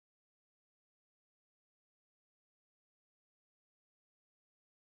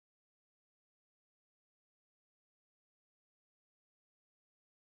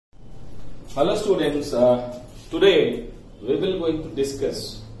Hello students, today we will going to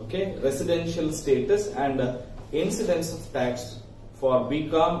discuss residential status and incidence of tax for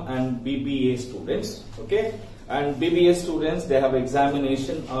BCom and BBA students. And BBA students, they have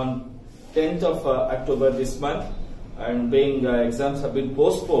examination on 10th of October this month, and being exams have been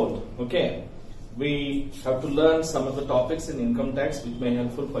postponed. We have to learn some of the topics in income tax which may be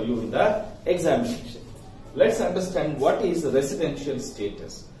helpful for you in the examination. Let's understand what is residential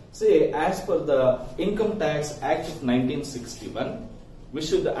status. Say, as per the Income Tax Act of 1961, we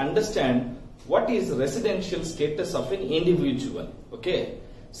should understand what is residential status of an individual.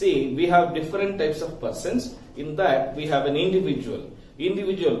 See, we have different types of persons. In that, we have an individual.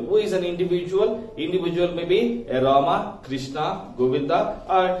 Who is an individual? Individual may be a Rama, Krishna, Govinda,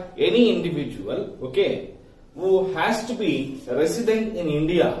 or any individual, who has to be a resident in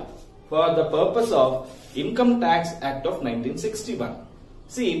India for the purpose of Income Tax Act of 1961.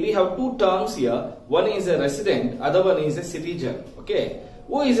 See, we have two terms here. One is a resident, other one is a citizen.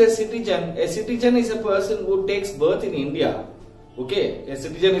 Who is a citizen? A citizen is a person who takes birth in India. A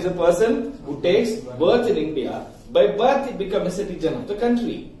citizen is a person who takes birth in India. By birth, he becomes a citizen of the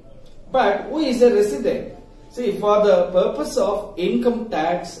country. But who is a resident? See, for the purpose of Income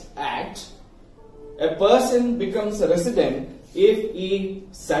Tax Act, a person becomes a resident if he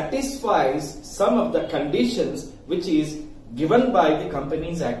satisfies some of the conditions which is given by the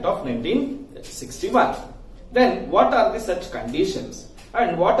Companies Act of 1961. Then what are the such conditions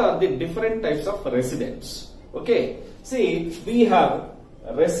and what are the different types of residents? See, we have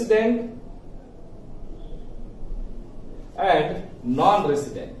resident and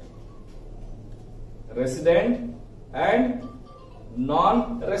non-resident. Resident and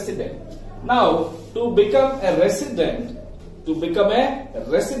non-resident. Now, to become a resident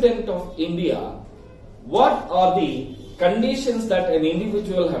of India, what are the conditions that an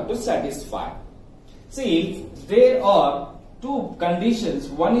individual have to satisfy? See, there are two conditions.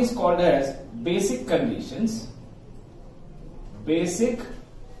 One is called as basic conditions. Basic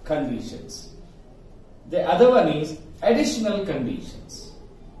conditions. The other one is additional conditions.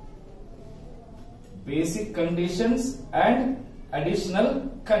 Basic conditions and additional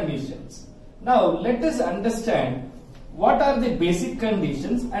conditions. Now, let us understand what are the basic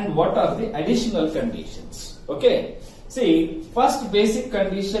conditions and what are the additional conditions. See, first basic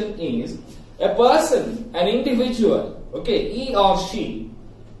condition is a person, an individual, he or she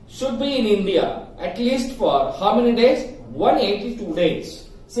should be in India at least for how many days? 182 days.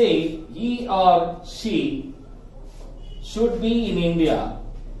 Say, he or she should be in India.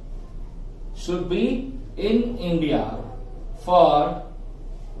 Should be in India for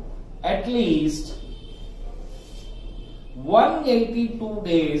at least 182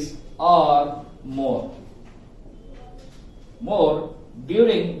 days or more.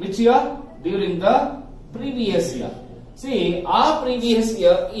 During which year? During the previous year. See, our previous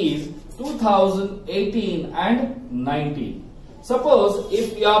year is 2018 and 19. Suppose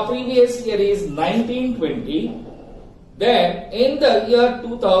if your previous year is 1920, then in the year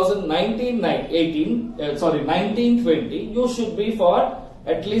 1920, you should be for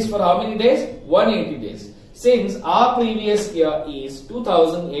at least for how many days? 180 days. Since our previous year is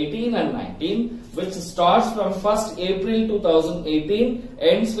 2018 and 19, which starts from 1st April 2018,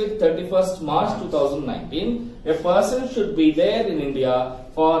 ends with 31st March 2019, a person should be there in India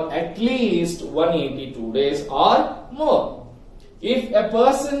for at least 182 days or more. If a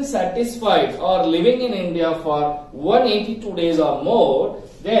person satisfied or living in India for 182 days or more,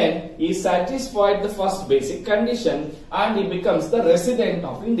 then he satisfied the first basic condition and he becomes the resident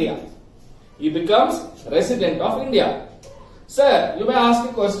of India. He becomes resident of India. Sir, you may ask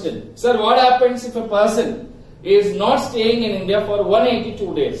a question. Sir, what happens if a person is not staying in India for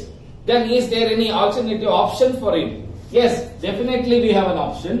 182 days? Then is there any alternative option for him? Yes, definitely we have an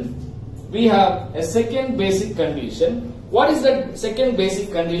option. We have a second basic condition. What is that second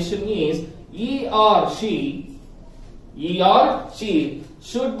basic condition is he or she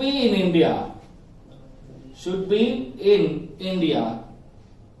should be in India. Should be in India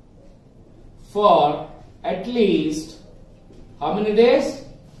for at least how many days?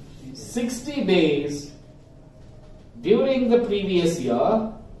 60 days during the previous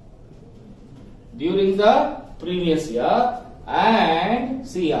year.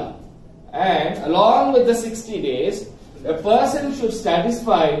 And along with the 60 days, a person should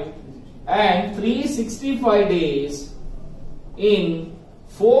satisfy and 365 days in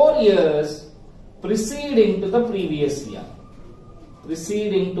 4 years preceding to the previous year.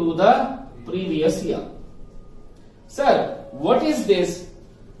 Sir, what is this?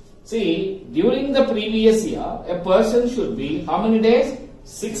 See, during the previous year, a person should be how many days?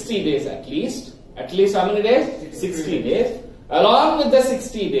 60 days at least. At least how many days? 60 days. Along with the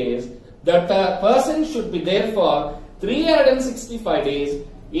 60 days, that person should be there for 365 days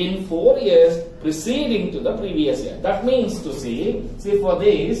in 4 years preceding to the previous year. That means to say for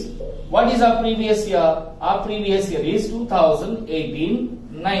this, what is our previous year? Our previous year is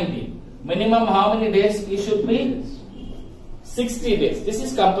 2018-19. Minimum how many days it should be? 60 days. This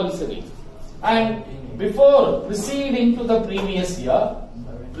is compulsory. And before proceeding to the previous year,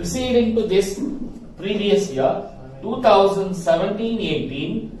 proceeding to this previous year,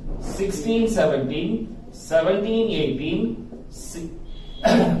 2017-18, 16-17, 17-18,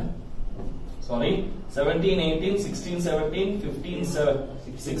 17-18, 16-17,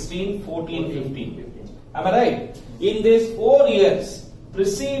 15-16, 14-15. Am I right? In these 4 years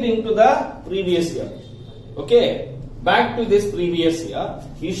preceding to the previous year. Okay. Back to this previous year,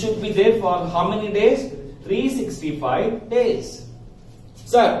 he should be there for how many days? 365 days.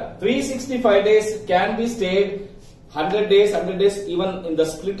 Sir, 365 days can be stayed 100 days, even in the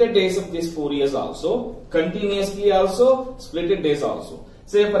splitted days of these 4 years also, continuously also, splitted days also.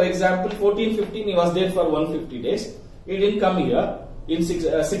 Say for example, 14-15 he was there for 150 days. He didn't come here. In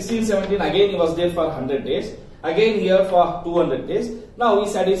 16-17 again he was there for 100 days. Again here for 200 days. Now he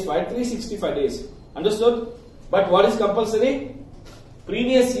satisfied 365 days. Understood? But what is compulsory?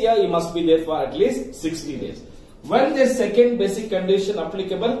 Previous year he must be there for at least 60 days. When the second basic condition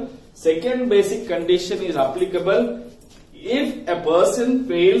applicable? Second basic condition is applicable if a person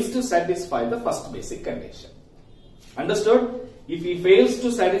fails to satisfy the first basic condition. Understood? If he fails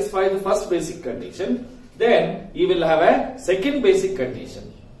to satisfy the first basic condition, then he will have a second basic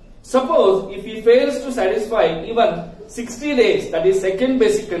condition. Suppose if he fails to satisfy even 60 days, that is second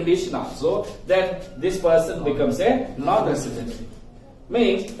basic condition also, then this person becomes a non-resident.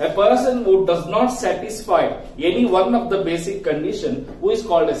 Means a person who does not satisfy any one of the basic condition who is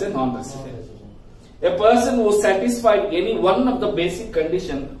called as a non-resident. A person who satisfied any one of the basic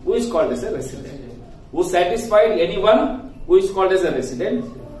condition who is called as a resident. Who satisfied any one who is called as a resident.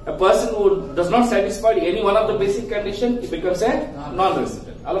 A person who does not satisfy any one of the basic condition, he becomes a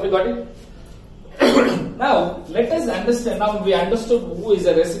non-resident. All of you got it? Now let us understand. Now we understood who is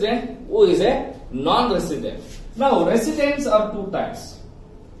a resident, who is a non-resident. Now residents are two types.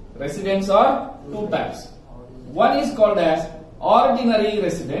 Residents are two types. One is called as ordinary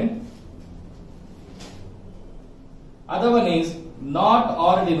resident. Other one is not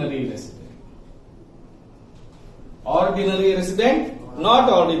ordinary resident. Ordinary resident, not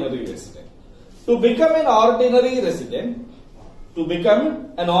ordinary resident. To become an ordinary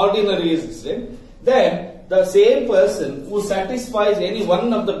resident, then the same person who satisfies any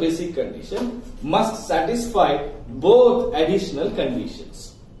one of the basic condition must satisfy both additional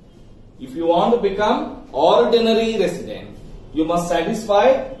conditions. If you want to become ordinary resident, you must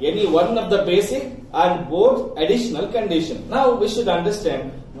satisfy any one of the basic and both additional conditions. Now we should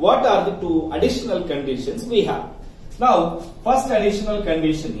understand what are the two additional conditions we have. Now first additional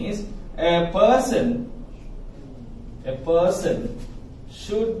condition is a person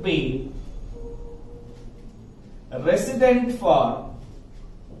should be a resident for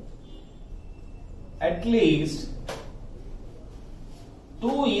at least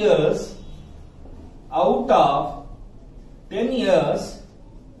 2 years out of 10 years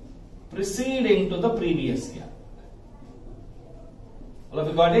preceding to the previous year. All of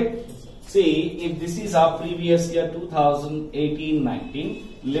you got it? See, if this is our previous year 2018-19,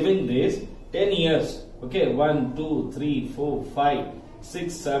 living this 10 years. Okay, 1, 2, 3, 4, 5,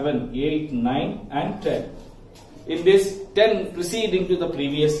 6, 7, 8, 9 and 10. In this 10 preceding to the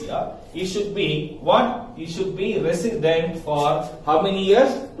previous year, he should be what? He should be resident for how many years?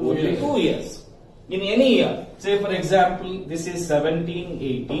 2 years. In any year. Say for example, this is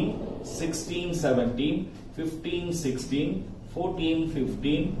 17-18, 16-17, 15-16,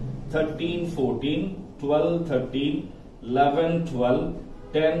 14-15, 13-14, 12-13, 11-12,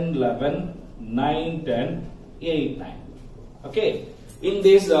 10-11, 9-10, 8-9. Okay. In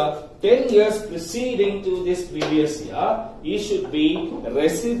this 10 years preceding to this previous year, he should be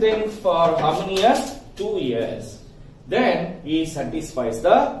resident for how many years? 2 years. Then he satisfies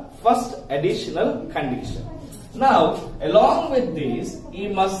the first additional condition. Now, along with this, he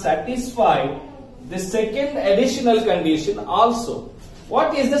must satisfy the second additional condition also.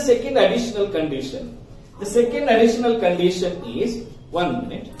 What is the second additional condition? The second additional condition is, 1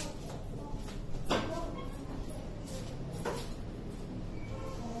 minute.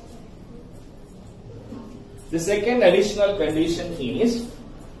 The second additional condition is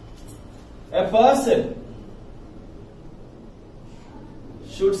a person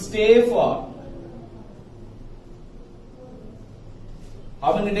should stay for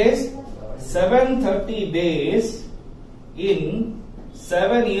How many days? 730 days in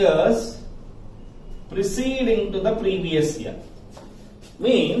 7 years preceding to the previous year.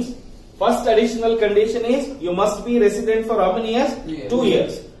 Means, first additional condition is you must be resident for how many years? 2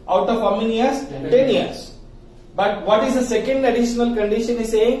 years. Out of how many years? 10 years. But what is the second additional condition is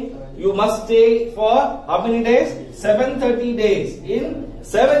saying? You must stay for how many days? 730 days in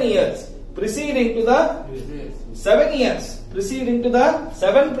 7 years preceding to the 7 years preceding to the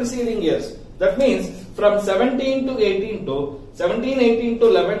 7 preceding years. That means from 17 to 18 to 17, 18 to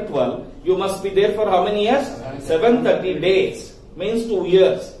 11, 12, you must be there for how many years? 730 days. Means 2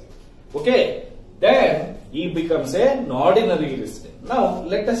 years. Okay. Then he becomes an ordinary resident. Now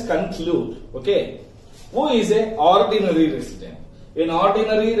let us conclude. Okay. Who is an ordinary resident? An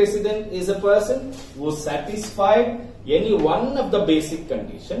ordinary resident is a person who satisfied any one of the basic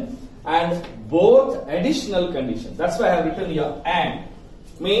condition and both additional conditions. That's why I have written here and.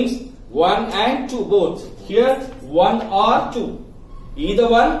 Means 1 and 2 both. Here 1 or 2. Either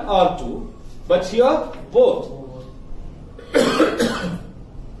 1 or 2. But here both.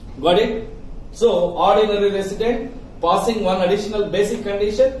 Got it? So ordinary resident passing one additional basic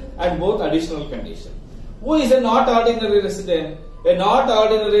condition and both additional condition. Who is a not ordinary resident? A not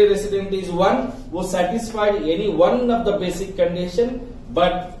ordinary resident is one who satisfied any one of the basic condition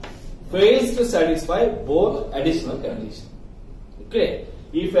but fails to satisfy both additional condition. Okay.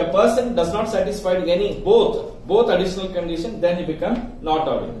 If a person does not satisfy any both additional condition, then he become not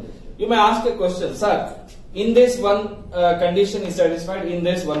ordinary. You may ask a question, sir, in this one condition is satisfied, in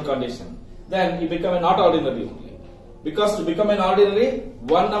this one condition, then he become a not ordinary only. Because to become an ordinary,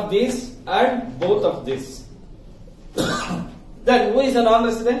 one of these and both of these. Then who is a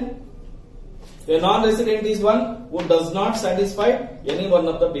non-resident? A non-resident is one who does not satisfy any one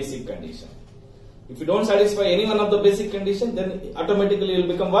of the basic condition. If you don't satisfy any one of the basic condition, then automatically you will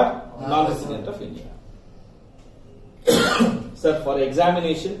become what? Non-resident of India. Sir, for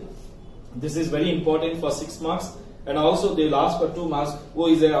examination, this is very important for 6 marks. And also they will ask for 2 marks, who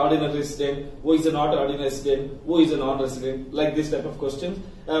is an ordinary resident, who is a not ordinary resident, who is a non-resident, like this type of questions.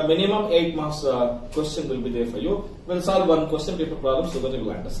 Minimum 8 marks question will be there for you. We will solve one question paper problem so that you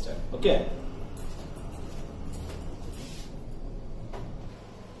will understand. Okay.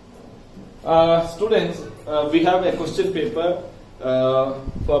 Students, we have a question paper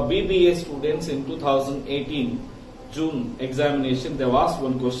for BBA students in 2018 June examination. They have asked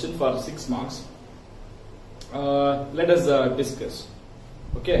one question for 6 marks. Let us discuss.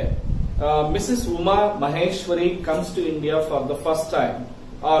 Okay. Mrs. Uma Maheshwari comes to India for the first time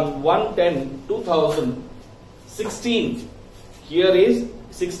on 1/10/2016. Here is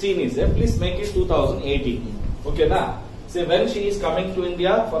 16 is there. Please make it 2018. Okay, now say when she is coming to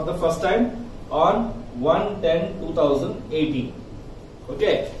India for the first time on 1/10/2018.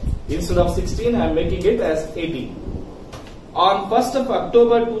 Okay. Instead of 16, I am making it as 18. On 1st of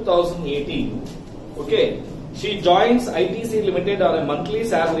October 2018. Okay. She joins ITC Limited on a monthly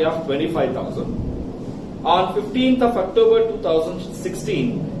salary of 25,000. On 15th of October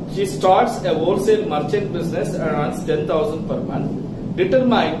 2016, she starts a wholesale merchant business and earns 10,000 per month.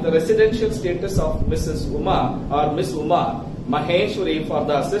 Determine the residential status of Mrs. Uma or Miss Uma Maheshwari for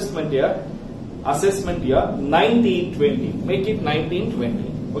the assessment year 1920. Make it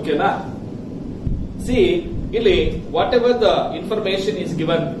 1920. Okay, na? See, whatever the information is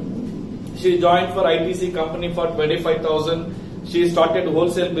given. She joined for ITC company for 25,000. She started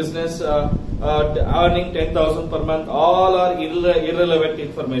wholesale business, earning 10,000 per month. All are irrelevant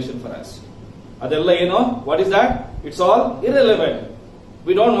information for us. Adella, you know, what is that? It's all irrelevant.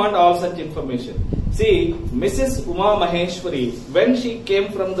 We don't want all such information. See, Mrs. Uma Maheshwari, when she came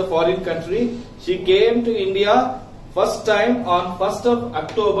from the foreign country, she came to India first time on 1st of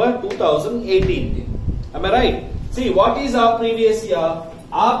October 2018. Am I right? See, what is our previous year?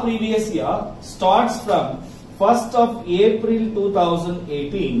 Our previous year starts from 1st of April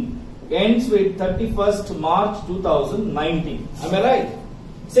 2018, ends with 31st March 2019. Am I right?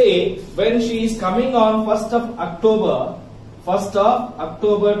 Say, when she is coming on 1st of October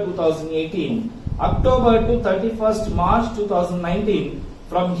 2018, October to 31st March 2019,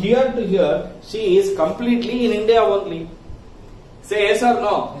 from here to here, she is completely in India only. Say yes or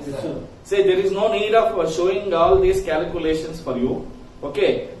no? Yes, sir. Say, there is no need of showing all these calculations for you.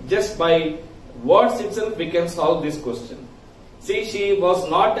 Okay, just by words itself we can solve this question. See, she was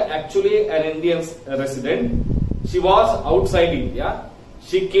not actually an Indian resident. She was outside India.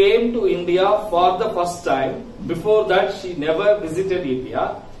 She came to India for the first time. Before that, she never visited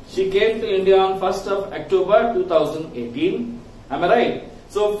India. She came to India on 1st of October 2018. Am I right?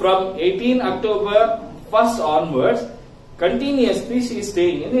 So, from 18 October 1st onwards, continuously she is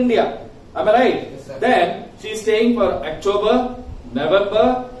staying in India. Am I right? Yes, sir. Then she is staying for October,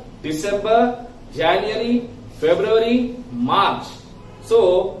 November, December, January, February, March.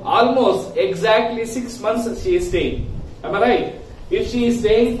 So almost exactly 6 months she is staying. Am I right? If she is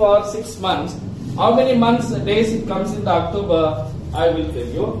staying for 6 months, how many months days it comes in the October? I will tell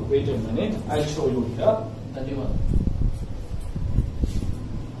you. Wait a minute. I'll show you here. 31.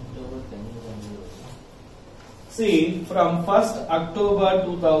 See, from 1st October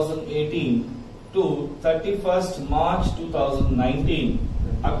 2018 to 31st March 2019,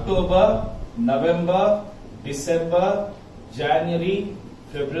 October, November, December, January,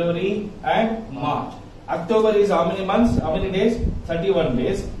 February and March. October is how many months? How many days? 31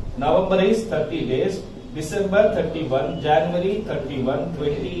 days. November is 30 days. December 31, January 31,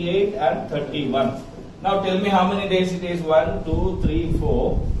 28 and 31. Now tell me how many days it is? 1, 2, 3,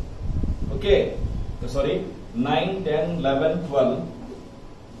 4. Okay. Sorry. 9, 10, 11, 12.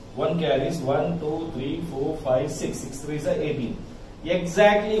 1 carries 1, 2, 3, 4, 5, 6. 6 3 is 18.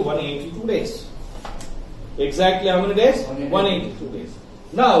 Exactly 182 days. Exactly how many days? 182 days.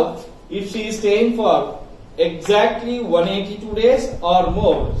 Now, if she is staying for exactly 182 days or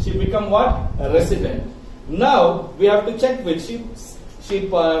more, she become what? A resident. Now, we have to check with she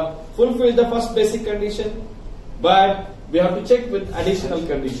fulfilled the first basic condition, but we have to check with additional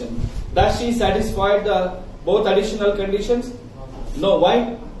condition. Does she satisfy the both additional conditions? No.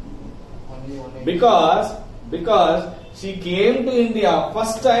 Why? Because she came to India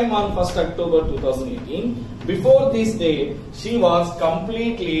first time on 1st October 2018. Before this date, she was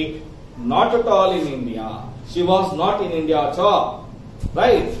completely not at all in India. She was not in India at all.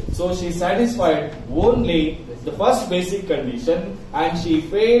 Right? So she satisfied only the first basic condition and she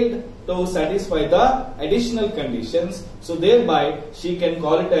failed to satisfy the additional conditions. So thereby she can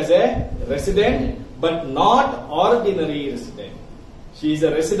call it as a resident but not ordinary resident. She is a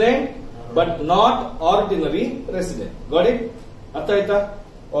resident but not ordinary resident. Got it? Artha?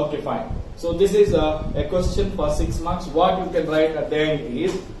 Okay, fine. So this is a question for 6 marks. What you can write at the end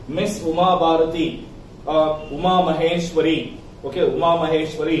is Miss Uma Bharati or Uma Maheshwari. Okay, Uma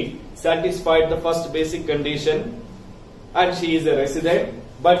Maheshwari satisfied the first basic condition and she is a resident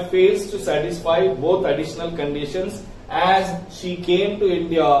but fails to satisfy both additional conditions as she came to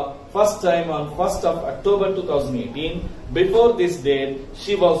India first time on 1st of October 2018. Before this date,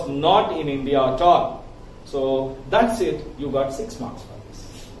 she was not in India at all. So that's it. You got 6 marks for this.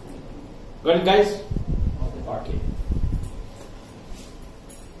 Got it, guys? Okay.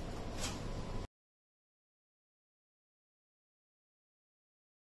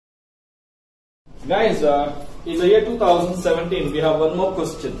 Guys, in the year 2017, we have one more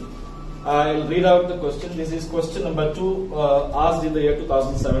question. I'll read out the question. This is question number 2 asked in the year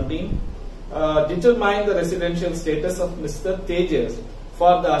 2017. Determine the residential status of Mr. Tejas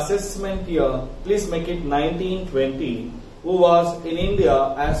for the assessment year. Please make it 1920, who was in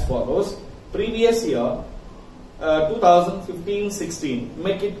India as follows. Previous year, 2015-16,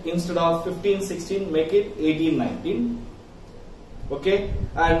 make it instead of 15-16, make it 18-19. Okay,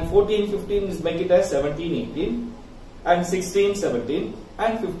 and 14-15 is make it as 17-18, and 16-17,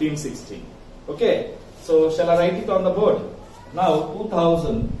 and 15-16. Okay, so shall I write it on the board? Now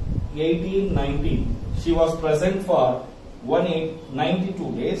 2018-19, she was present for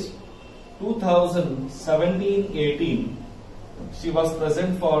 92 days. 2017-18, she was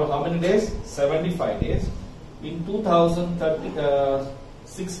present for how many days? 75 days. In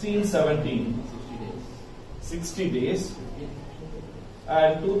 2016-17, 60 days.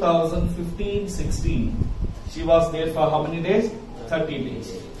 And 2015-16, she was there for how many days? 30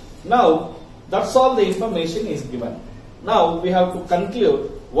 days. Now, that's all the information is given. Now, we have to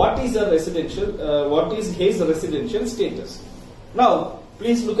conclude what is a residential, what is his residential status. Now,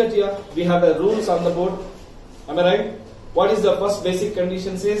 please look at here. We have the rules on the board. Am I right? What is the first basic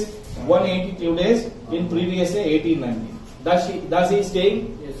conditions is 182 days in previous year 18-19. Does he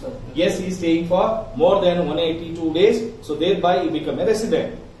staying? Yes, sir. Yes, he is staying for more than 182 days. So thereby he become a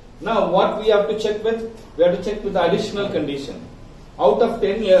resident. Now what we have to check with? We have to check with the additional condition. Out of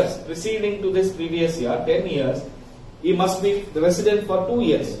 10 years preceding to this previous year, 10 years, he must be the resident for 2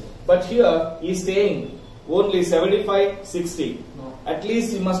 years. But here he is staying only 75, 60. No. At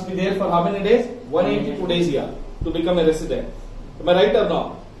least he must be there for how many days? 182 days here to become a resident. Am I right or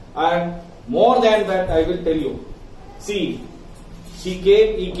no? And more than that, I will tell you. See, he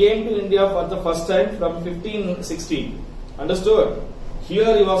came to India for the first time from 15-16. Understood?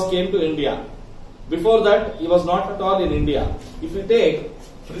 Here he came to India. Before that, he was not at all in India. If you take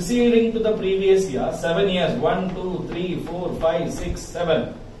preceding to the previous year, 7 years, 1, 2, 3, 4, 5, 6,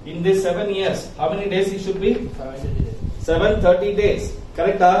 7. In this 7 years, how many days he should be? 70 days. 730 days.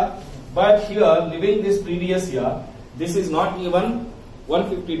 Correct? But here, living this previous year, this is not even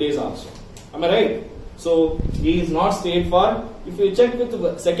 150 days also. Am I right? So, he is not stayed for, if you check with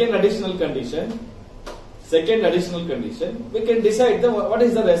the second additional condition, we can decide what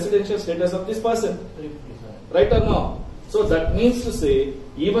is the residential status of this person. Right or no? So, that means to say,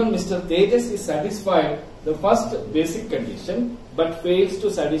 even Mr. Tejas is satisfied the first basic condition, but fails to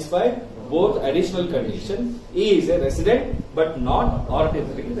satisfy both additional condition. He is a resident, but not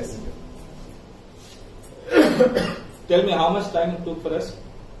ordinary resident. Tell me how much time it took for us?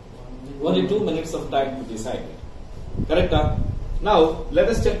 Only 2 minutes of time to decide it. Correct? Now, let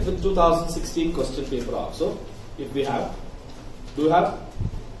us check with 2016 question paper also. If we have. Do you have?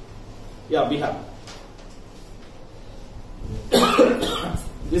 Yeah, we have.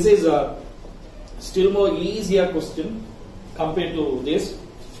 This is a still more easier question compared to this.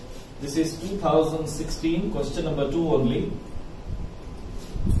 This is 2016 question number 2 only.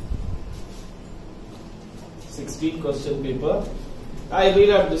 16 question paper. I read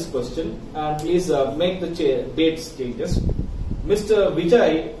out this question and please make the dates changes. Mr.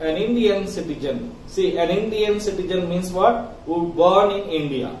 Vijay, an Indian citizen. See, an Indian citizen means what? Who born in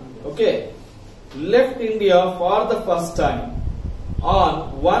India. Okay. Left India for the first time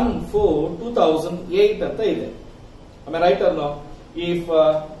on 1/4/2008 anta ide. Am I right or no? If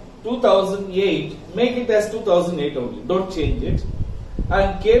 2008, make it as 2008 only. Don't change it.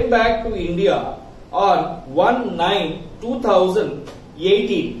 And came back to India on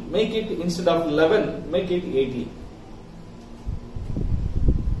 1/9/2018. Make it instead of 11, make it 18.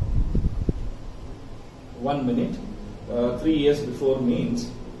 1 minute. 3 years before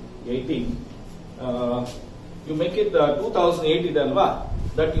means 18. You make it 2008 alva.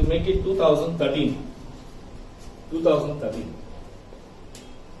 That you make it 2013. 2013.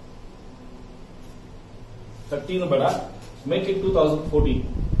 13 bada. Make it 2014.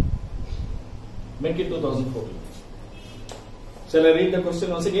 Make it 2014. Shall I read the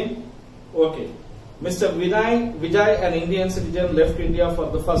question once again? Okay. Mr. Vijay, an Indian citizen, left India for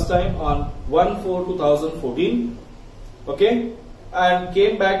the first time on 1/4/2014. Okay. And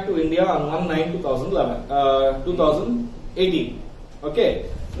came back to India on 1/9/2018. Okay.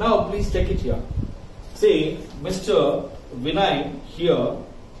 Now please take it here. See, Mr. Vinay here,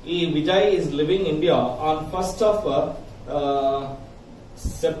 Vijay is living India on 1st of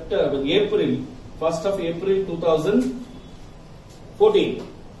April 2014.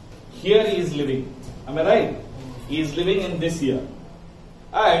 Here he is living. Am I right? He is living in this year.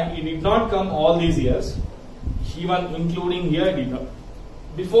 And he did not come all these years. Even including here, he did not.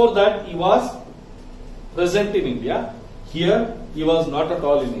 Before that, he was present in India. Here, he was not at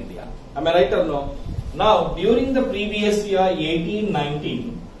all in India. Am I right or no? Now, during the previous year,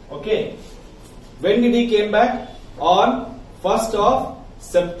 18-19, okay, when did he came back? On 1st of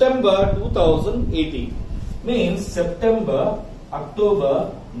September 2018. Means September,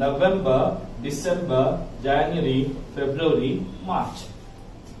 October, November, December, January, February, March.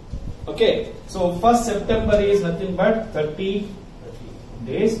 Okay, so 1st September is nothing but 30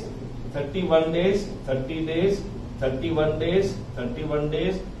 days, 31 days, 30 days, 31 days, 31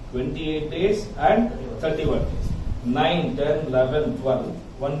 days, 28 days and 31 days. 9, 10, 11, 12,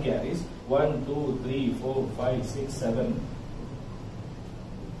 1 carries. 1, 2, 3, 4, 5, 6, 7.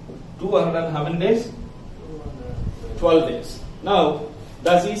 200 and how many days? 12 days. Now,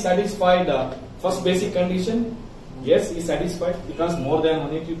 does he satisfy the first basic condition? Yes, he is satisfied because more than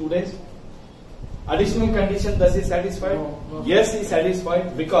 182 days. Additional condition, does he satisfied? No. Yes, he is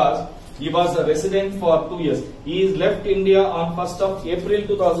satisfied because he was a resident for 2 years. He is left India on 1st of April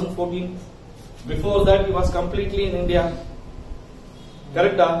 2014. Before that, he was completely in India.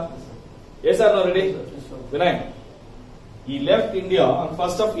 Correct? Yes or no, ready? Vinay? He left India on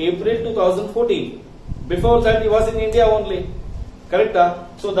 1st of April 2014. Before that, he was in India only. Correct?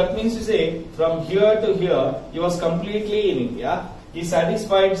 So that means to say, from here to here, he was completely in India. He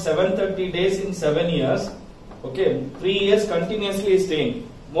satisfied 730 days in 7 years. Okay, 3 years continuously staying.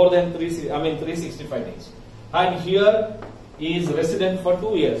 More than 365 days. And here, he is resident for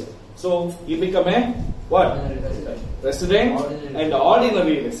 2 years. So, he become a what? Resident and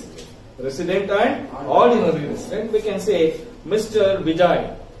ordinary resident. Resident and ordinary resident. We can say, Mr.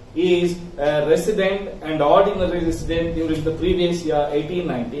 Vijay is a resident and ordinary resident during the previous year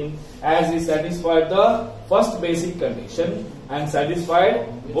 18-19 as he satisfied the first basic condition and satisfied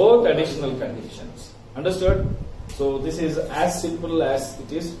both additional conditions. Understood? So this is as simple as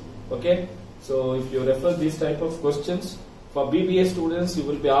it is. Okay. So if you refer these type of questions for BBA students, you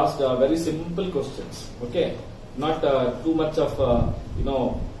will be asked very simple questions. Okay. Not too much of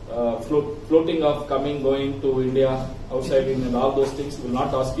floating of coming, going to India, outside in, and all those things will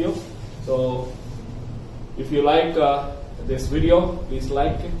not ask you. So if you like this video, please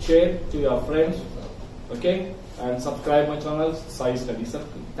like it, share to your friends, okay, and subscribe my channel, Sai Study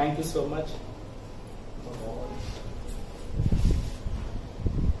Circle. Thank you so much.